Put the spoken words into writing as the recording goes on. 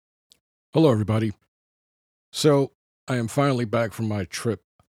Hello, everybody. So, I am finally back from my trip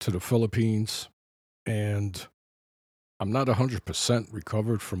to the Philippines, and I'm not 100%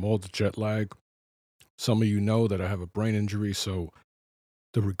 recovered from all the jet lag. Some of you know that I have a brain injury, so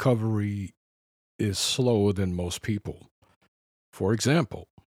the recovery is slower than most people. For example,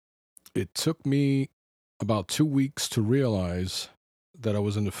 it took me about 2 weeks to realize that I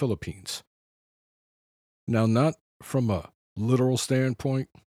was in the Philippines. Now, not from a literal standpoint,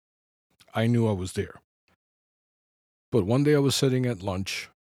 I knew I was there. But one day I was sitting at lunch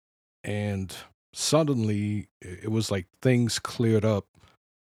and suddenly it was like things cleared up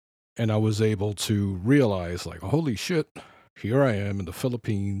and I was able to realize like holy shit, here I am in the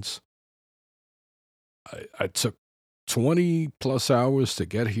Philippines. I took 20 plus hours to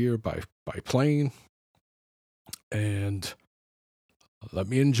get here by plane, and let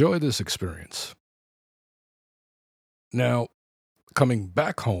me enjoy this experience. Now, coming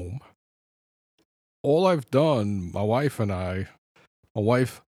back home, all I've done, my wife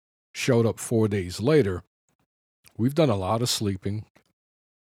showed up 4 days later. We've done a lot of sleeping.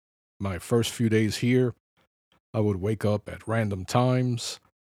 My first few days here, I would wake up at random times.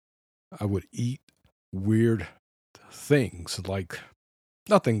 I would eat weird things, like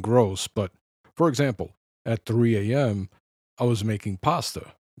nothing gross, but for example, at 3 a.m., I was making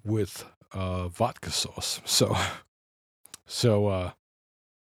pasta with vodka sauce. So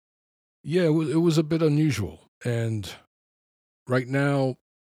yeah, it was a bit unusual. And right now,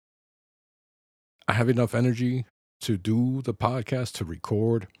 I have enough energy to do the podcast, to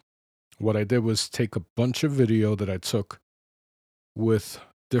record. What I did was take a bunch of video that I took with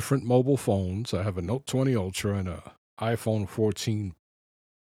different mobile phones. I have a Note 20 Ultra and a iPhone 14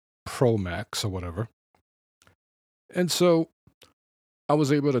 Pro Max or whatever. And so I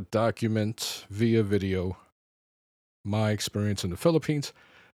was able to document via video my experience in the Philippines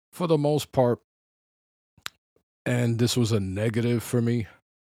for the most part. And this was a negative for me.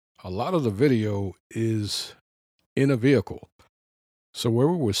 A lot of the video is in a vehicle. So where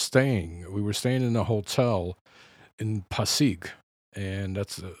we were staying in a hotel in Pasig, and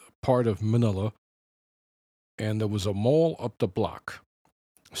that's a part of Manila. And there was a mall up the block.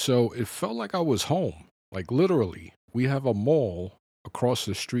 So it felt like I was home. Like literally, we have a mall across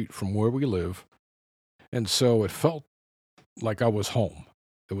the street from where we live. And so it felt like I was home.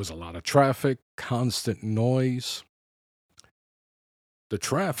 There was a lot of traffic, constant noise. The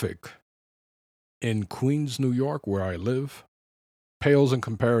traffic in Queens, New York, where I live, pales in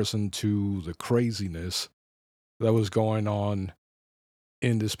comparison to the craziness that was going on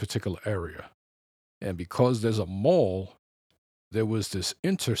in this particular area. And because there's a mall, there was this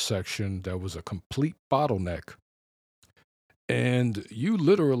intersection that was a complete bottleneck. And you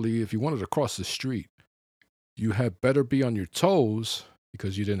literally, if you wanted to cross the street, you had better be on your toes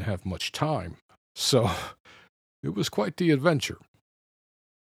because you didn't have much time. So it was quite the adventure.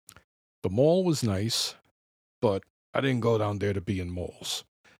 The mall was nice, but I didn't go down there to be in malls.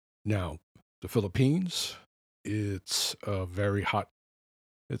 Now, the Philippines, it's a very hot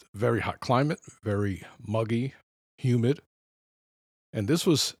climate, very muggy, humid, and this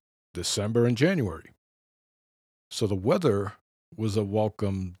was December and January. So the weather was a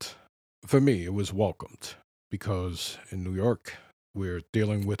welcomed, for me, it was welcomed because in New York, we're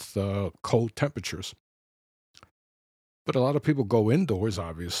dealing with cold temperatures. But a lot of people go indoors,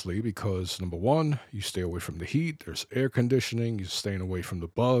 obviously, because number one, you stay away from the heat, there's air conditioning, you're staying away from the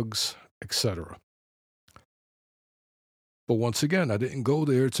bugs, etc. But once again, I didn't go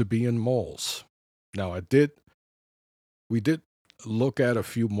there to be in malls. Now, we did look at a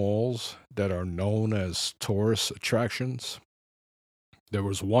few malls that are known as tourist attractions. There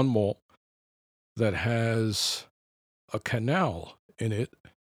was one mall that has a canal in it,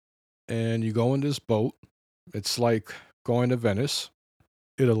 and you go in this boat. It's like going to Venice,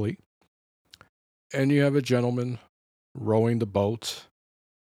 Italy, and you have a gentleman rowing the boat.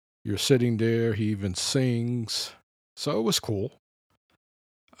 You're sitting there, he even sings. So it was cool.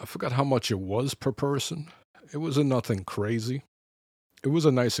 I forgot how much it was per person. It was a nothing crazy. It was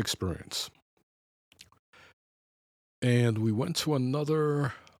a nice experience. And we went to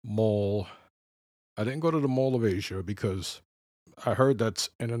another mall. I didn't go to the Mall of Asia because I heard that's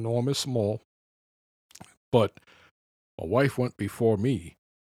an enormous mall, but my wife went before me.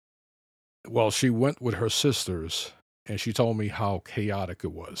 Well, she went with her sisters and she told me how chaotic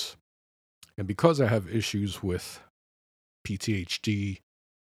it was. And because I have issues with PTHD,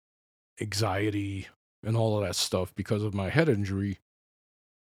 anxiety, and all of that stuff because of my head injury,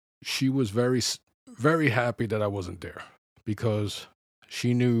 she was very happy that I wasn't there because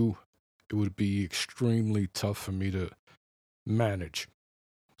she knew it would be extremely tough for me to manage.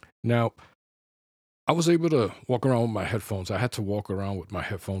 Now, I was able to walk around with my headphones. I had to walk around with my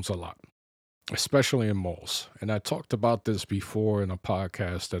headphones a lot, especially in malls. And I talked about this before in a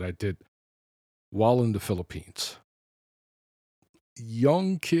podcast that I did while in the Philippines.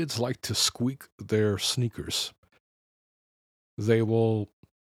 Young kids like to squeak their sneakers. They will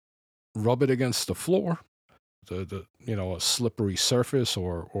rub it against the floor, a slippery surface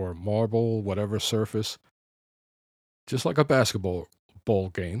or marble, whatever surface, just like a basketball ball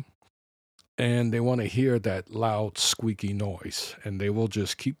game. And they want to hear that loud, squeaky noise. And they will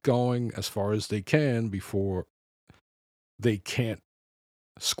just keep going as far as they can before they can't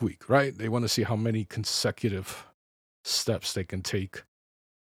squeak, right? They want to see how many consecutive steps they can take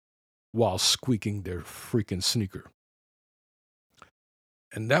while squeaking their freaking sneaker.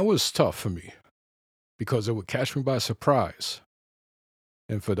 And that was tough for me because it would catch me by surprise.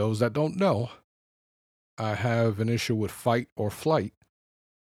 And for those that don't know, I have an issue with fight or flight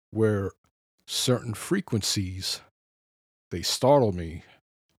where certain frequencies they startle me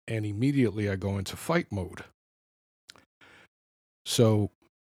and immediately I go into fight mode. So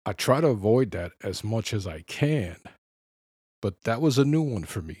I try to avoid that as much as I can. But that was a new one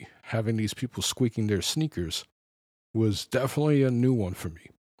for me. Having these people squeaking their sneakers was definitely a new one for me.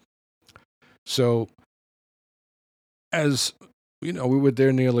 So, as we were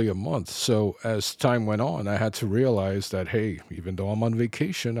there nearly a month. So, as time went on, I had to realize that, hey, even though I'm on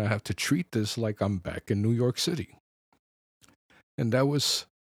vacation, I have to treat this like I'm back in New York City. And that was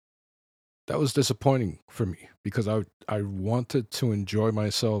disappointing for me because I wanted to enjoy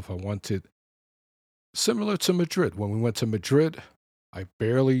myself. I wanted similar to Madrid. When we went to Madrid, I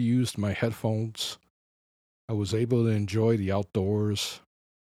barely used my headphones. I was able to enjoy the outdoors.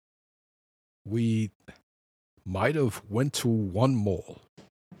 We might have went to one mall,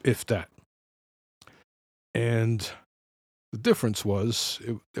 if that. And the difference was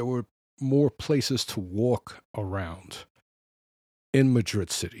there were more places to walk around in Madrid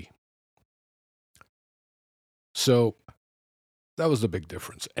City. So that was the big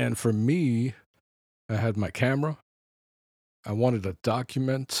difference. And for me, I had my camera. I wanted to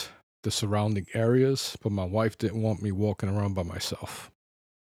document the surrounding areas, but my wife didn't want me walking around by myself.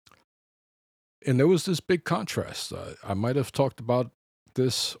 And there was this big contrast. I might have talked about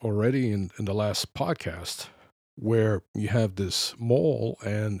this already in the last podcast, where you have this mall,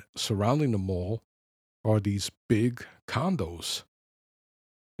 and surrounding the mall are these big condos.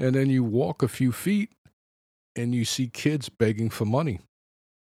 And then you walk a few feet and you see kids begging for money.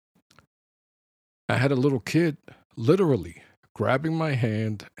 I had a little kid literally grabbing my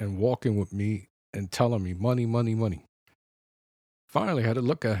hand and walking with me and telling me, money, money, money. Finally, I had to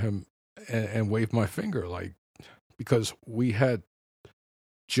look at him and wave my finger, like, because we had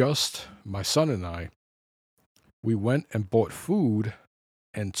just, my son and I, we went and bought food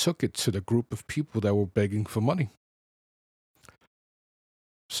and took it to the group of people that were begging for money.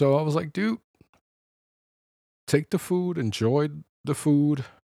 So I was like, dude, take the food, enjoy the food.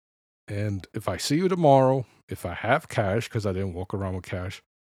 And if I see you tomorrow, if I have cash, because I didn't walk around with cash,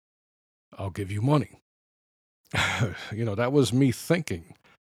 I'll give you money. That was me thinking.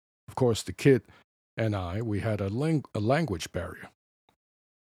 Of course, the kid and I, we had a language barrier.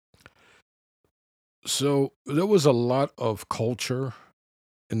 So there was a lot of culture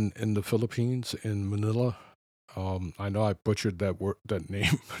in the Philippines, in Manila. I know I butchered that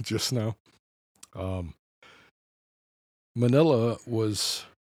name just now. Um, Manila was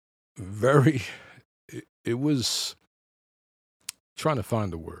very. It was trying to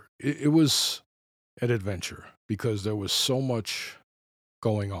find the word. It was an adventure because there was so much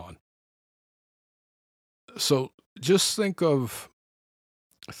going on. So just think of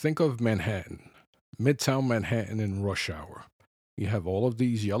Manhattan, Midtown Manhattan in rush hour. You have all of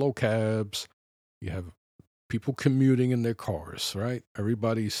these yellow cabs. You have people commuting in their cars, right?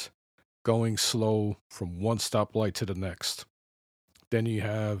 Everybody's going slow from one stoplight to the next. Then you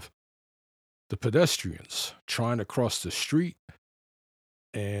have the pedestrians trying to cross the street.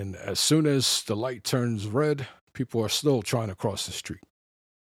 And as soon as the light turns red, people are still trying to cross the street.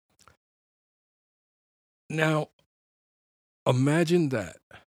 Now, imagine that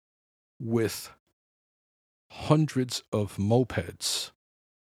with hundreds of mopeds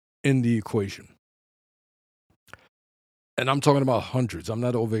in the equation. And I'm talking about hundreds. I'm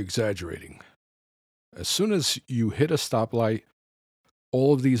not over exaggerating. As soon as you hit a stoplight,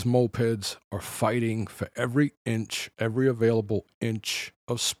 all of these mopeds are fighting for every inch, every available inch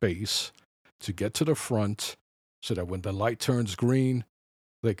of space to get to the front so that when the light turns green,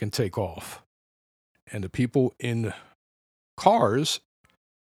 they can take off. And the people in cars,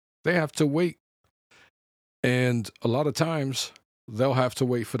 they have to wait. And a lot of times they'll have to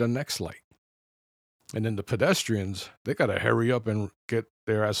wait for the next light. And then the pedestrians, they got to hurry up and get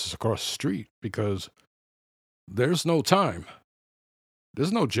their asses across the street because there's no time.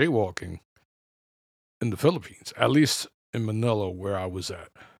 There's no jaywalking in the Philippines, at least in Manila, where I was at.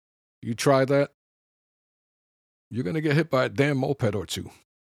 You try that, you're going to get hit by a damn moped or two.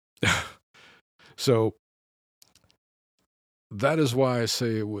 So that is why I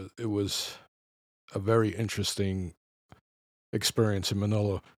say it was a very interesting experience in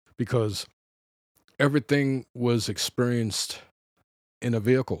Manila because everything was experienced in a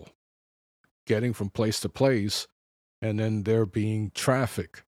vehicle, getting from place to place, and then there being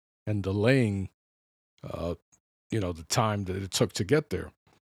traffic and delaying, uh, the time that it took to get there.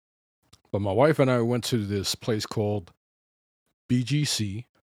 But my wife and I went to this place called BGC,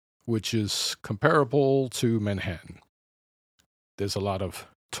 which is comparable to Manhattan. There's a lot of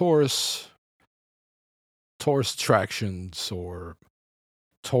tourist attractions or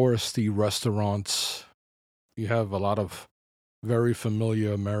touristy restaurants. You have a lot of very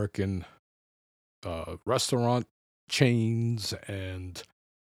familiar American restaurant chains, and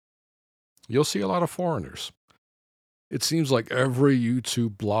you'll see a lot of foreigners. It seems like every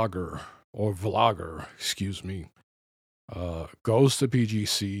YouTube blogger or vlogger, excuse me, goes to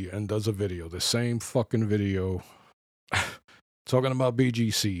BGC and does a video, the same fucking video, talking about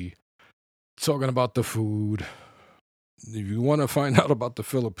BGC, talking about the food. If you want to find out about the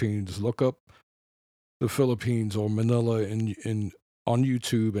Philippines, look up the Philippines or Manila in on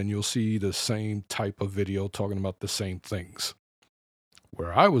YouTube, and you'll see the same type of video talking about the same things.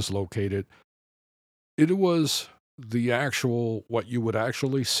 Where I was located, it was the actual what you would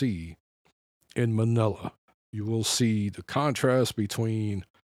actually see in Manila. You will see the contrast between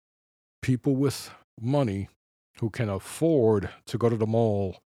people with money who can afford to go to the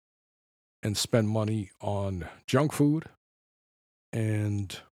mall and spend money on junk food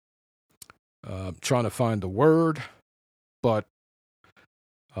and trying to find the word, but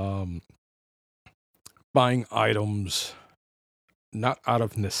um, buying items not out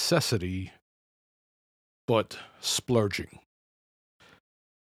of necessity, but splurging.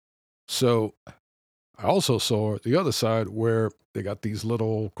 So I also saw the other side where they got these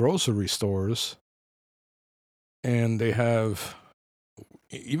little grocery stores and they have,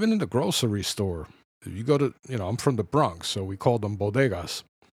 even in the grocery store, you go to, I'm from the Bronx, so we call them bodegas.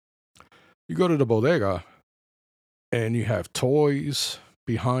 You go to the bodega and you have toys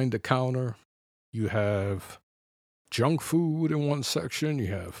behind the counter. You have junk food in one section. You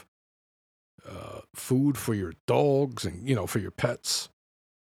have food for your dogs and, for your pets.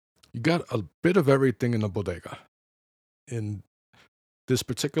 You got a bit of everything in the bodega. In this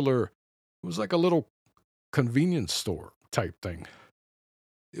particular, it was like a little convenience store type thing.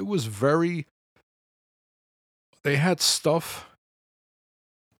 It was they had stuff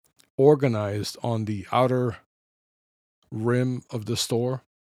organized on the outer rim of the store.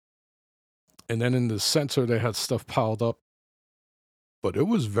 And then in the center, they had stuff piled up. But it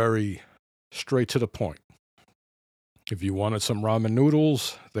was very straight to the point. If you wanted some ramen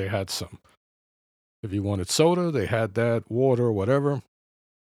noodles, they had some. If you wanted soda, they had that, water, whatever.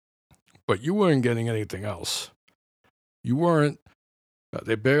 But you weren't getting anything else. You weren't,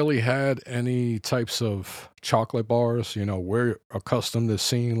 they barely had any types of chocolate bars. We're accustomed to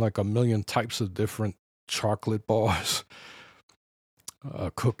seeing like a million types of different chocolate bars,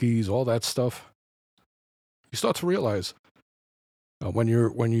 cookies, all that stuff. You start to realize when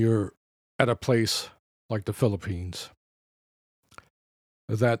you're at a place like the Philippines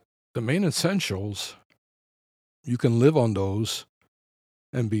that the main essentials, you can live on those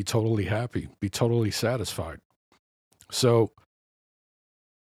and be totally happy, be totally satisfied. So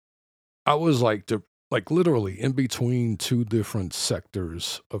I was like literally in between two different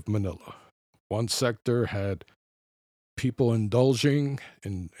sectors of Manila. One sector had people indulging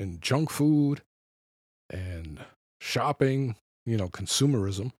in junk food and shopping,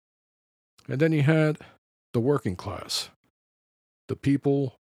 consumerism. And then you had the working class, the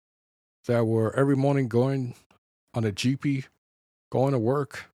people that were every morning going on a jeepy, going to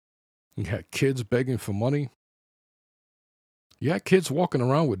work. You had kids begging for money. You had kids walking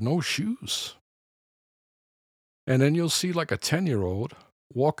around with no shoes. And then you'll see like a 10-year-old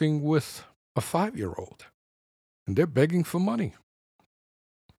walking with a 5-year-old, and they're begging for money.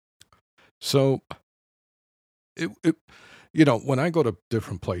 So when I go to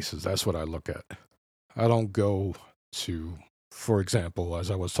different places, that's what I look at. I don't go to, for example, as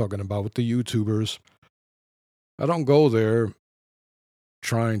I was talking about with the YouTubers, I don't go there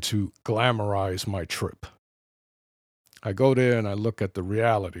trying to glamorize my trip. I go there and I look at the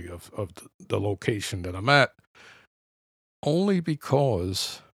reality of the location that I'm at. only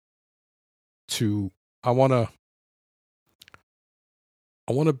because to I want to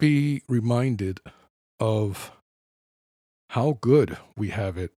I want to be reminded of how good we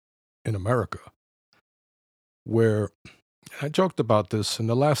have it in America. Where I joked about this in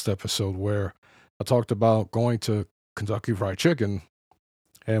the last episode where I talked about going to Kentucky Fried Chicken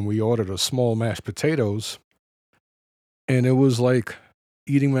and we ordered a small mashed potatoes and it was like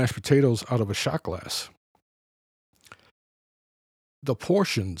eating mashed potatoes out of a shot glass. The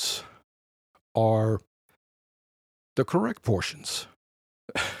portions are the correct portions.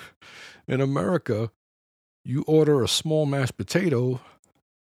 In America, you order a small mashed potato,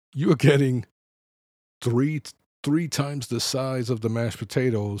 you're getting three three times the size of the mashed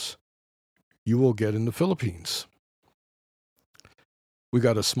potatoes you will get in the Philippines. We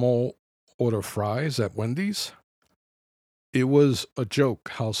got a small order of fries at Wendy's. It was a joke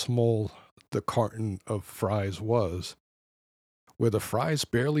how small the carton of fries was, where the fries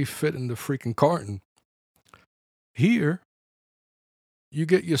barely fit in the freaking carton. Here, you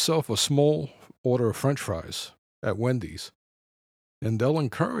get yourself a small order of french fries at Wendy's, and they'll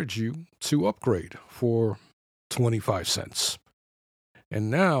encourage you to upgrade for 25 cents. And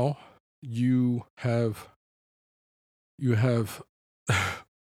now you have you have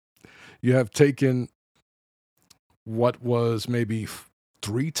you have taken what was maybe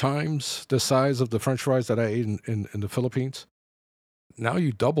three times the size of the french fries that I ate in the Philippines. Now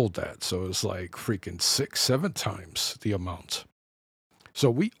you doubled that. So it's like freaking six, seven times the amount. So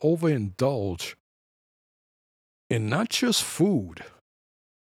we overindulge in not just food,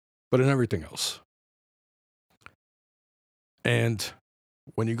 but in everything else. And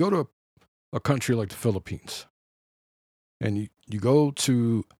when you go to a country like the Philippines and you go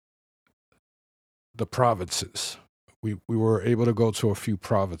to the provinces, we were able to go to a few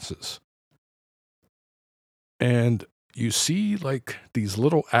provinces. And you see like these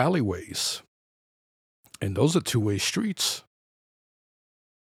little alleyways, and those are two-way streets.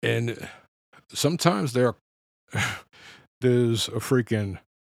 And sometimes there's a freaking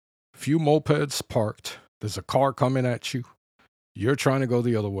few mopeds parked. There's a car coming at you. You're trying to go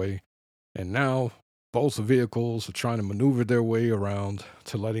the other way. And now both vehicles are trying to maneuver their way around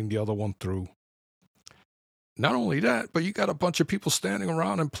to letting the other one through. Not only that, but you got a bunch of people standing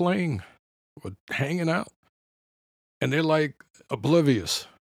around and playing or hanging out. And they're like oblivious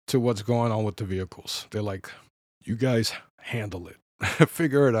to what's going on with the vehicles. They're like, you guys handle it.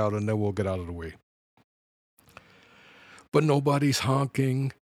 Figure it out and then we'll get out of the way. But nobody's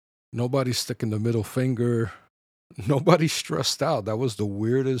honking. Nobody's sticking the middle finger. Nobody's stressed out. That was the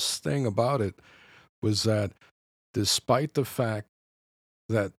weirdest thing about it, was that despite the fact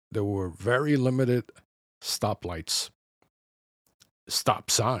that there were very limited stoplights,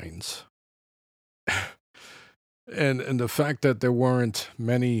 stop signs, and the fact that there weren't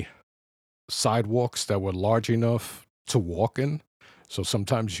many sidewalks that were large enough to walk in, so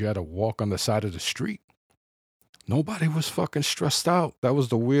sometimes you had to walk on the side of the street. Nobody was fucking stressed out. That was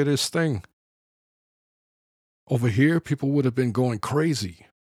the weirdest thing. Over here, people would have been going crazy.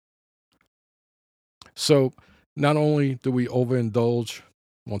 So, not only do we overindulge,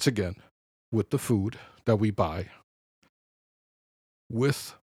 once again, with the food that we buy,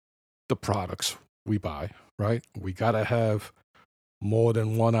 with the products we buy, right? We got to have more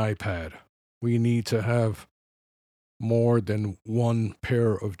than one iPad. We need to have more than one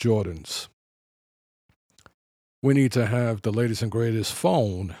pair of Jordans. We need to have the latest and greatest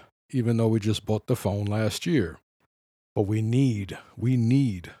phone, even though we just bought the phone last year. But we need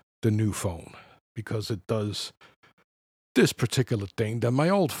the new phone because it does this particular thing that my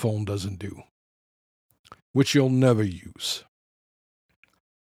old phone doesn't do, which you'll never use.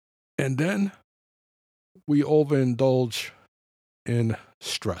 And then we overindulge in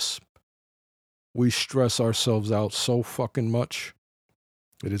stress. We stress ourselves out so fucking much.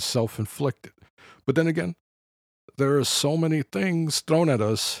 It is self-inflicted. But then again, there are so many things thrown at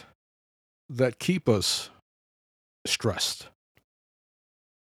us that keep us stressed.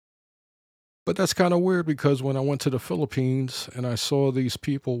 But that's kind of weird because when I went to the Philippines and I saw these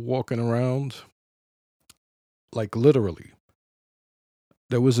people walking around, like literally,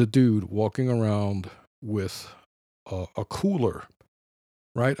 there was a dude walking around with a cooler,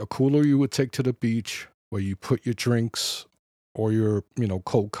 right? A cooler you would take to the beach where you put your drinks or your,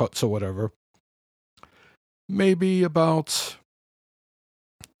 cold cuts or whatever. Maybe about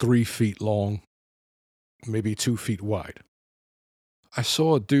 3 feet long, maybe 2 feet wide. I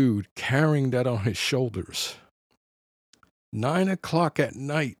saw a dude carrying that on his shoulders. 9 o'clock at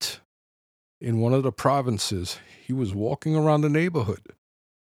night in one of the provinces, he was walking around the neighborhood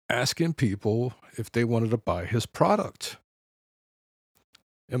asking people if they wanted to buy his product.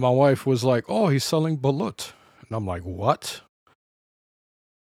 And my wife was like, "Oh, he's selling balut." And I'm like, "What?"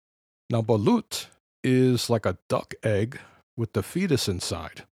 Now, balut is like a duck egg with the fetus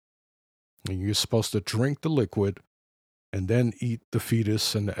inside. And you're supposed to drink the liquid and then eat the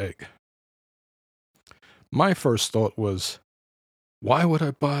fetus and the egg. My first thought was, why would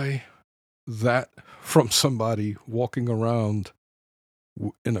I buy that from somebody walking around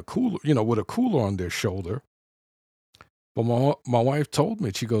in a cooler, with a cooler on their shoulder? But my wife told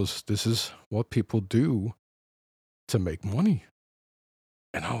me, she goes, "This is what people do to make money."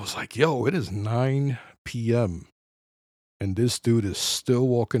 And I was like, yo, it is 9 p.m. and this dude is still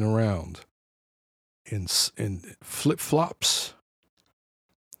walking around in flip flops,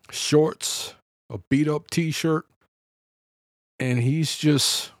 shorts, a beat up t shirt, and he's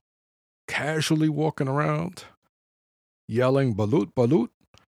just casually walking around yelling balut, balut.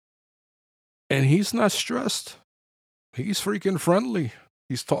 And he's not stressed. He's freaking friendly.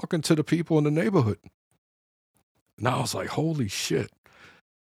 He's talking to the people in the neighborhood. And I was like, holy shit,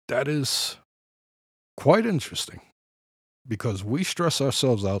 that is quite interesting because we stress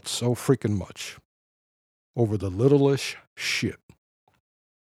ourselves out so freaking much over the littlest shit,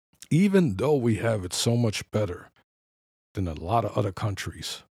 even though we have it so much better than a lot of other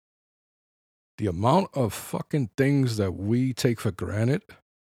countries. The amount of fucking things that we take for granted,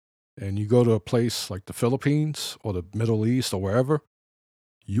 and you go to a place like the Philippines or the Middle East or wherever,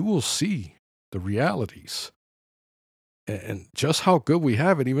 you will see the realities and just how good we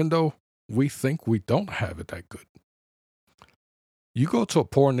have it, even though we think we don't have it that good. You go to a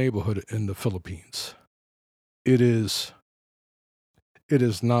poor neighborhood in the Philippines, it is it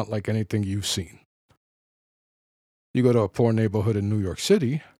is not like anything you've seen. You go to a poor neighborhood in New York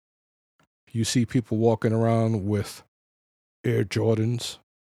City, you see people walking around with Air Jordans,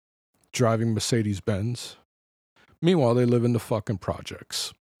 driving Mercedes Benz. Meanwhile, they live in the fucking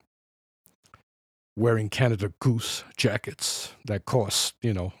projects, wearing Canada Goose jackets that cost,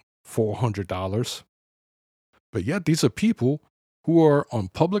 $400. But yet, these are people who are on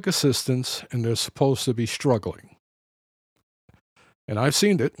public assistance and they're supposed to be struggling. And I've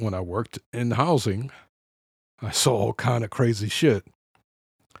seen it when I worked in housing. I saw all kind of crazy shit.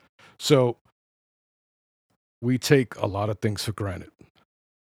 So we take a lot of things for granted.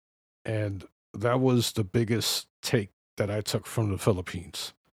 And that was the biggest take that I took from the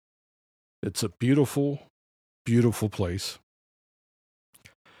Philippines. It's a beautiful, beautiful place.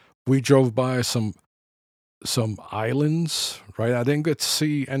 We drove by some islands, right? I didn't get to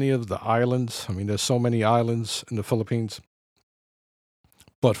see any of the islands. I mean, there's so many islands in the Philippines.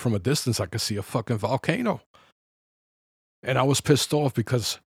 But from a distance, I could see a fucking volcano. And I was pissed off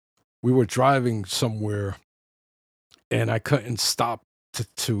because we were driving somewhere and I couldn't stop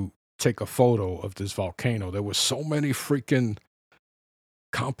to take a photo of this volcano. There were so many freaking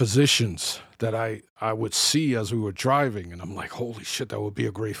compositions that I would see as we were driving. And I'm like, holy shit, that would be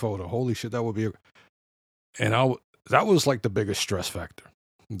a great photo. Holy shit, that would be and that was like the biggest stress factor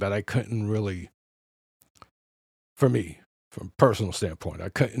that I couldn't really, for me, from a personal standpoint, I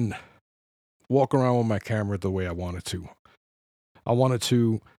couldn't walk around with my camera the way I wanted to. I wanted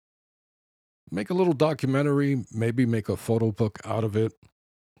to make a little documentary, maybe make a photo book out of it.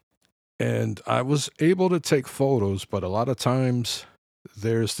 And I was able to take photos, but a lot of times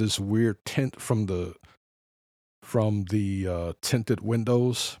there's this weird tint from the tinted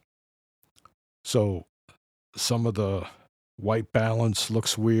windows. So some of the white balance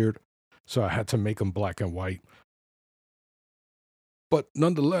looks weird. So I had to make them black and white. But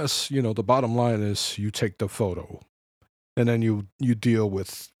nonetheless, the bottom line is you take the photo and then you deal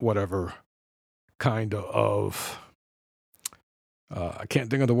with whatever kind of I can't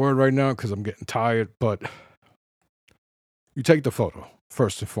think of the word right now because I'm getting tired, but you take the photo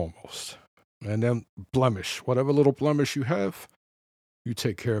first and foremost. And then blemish, whatever little blemish you have, you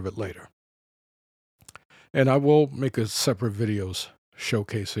take care of it later. And I will make a separate videos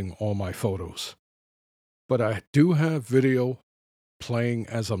showcasing all my photos. But I do have video playing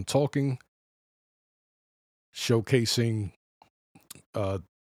as I'm talking, showcasing uh,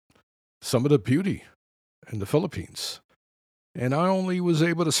 some of the beauty in the Philippines. And I only was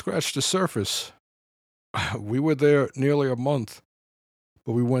able to scratch the surface. We were there nearly a month,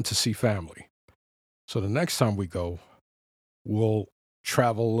 but we went to see family. So the next time we go, we'll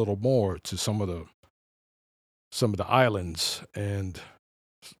travel a little more to some of the islands and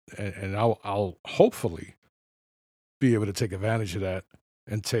I'll hopefully be able to take advantage of that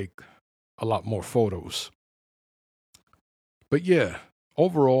and take a lot more photos. But yeah,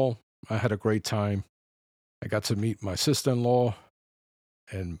 overall, I had a great time. I got to meet my sister-in-law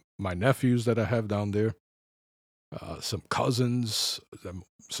and my nephews that I have down there. some cousins,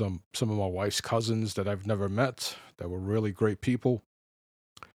 some of my wife's cousins that I've never met that were really great people.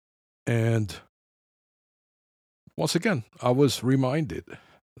 And once again, I was reminded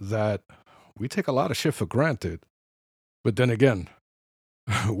that we take a lot of shit for granted. But then again,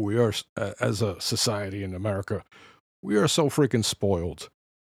 we are, as a society in America, we are so freaking spoiled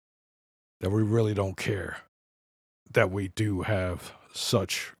that we really don't care that we do have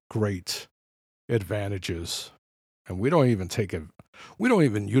such great advantages, and we don't even take it. We don't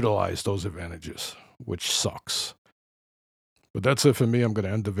even utilize those advantages, which sucks. But that's it for me. I'm going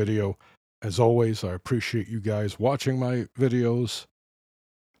to end the video. As always, I appreciate you guys watching my videos.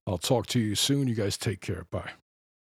 I'll talk to you soon. You guys take care. Bye.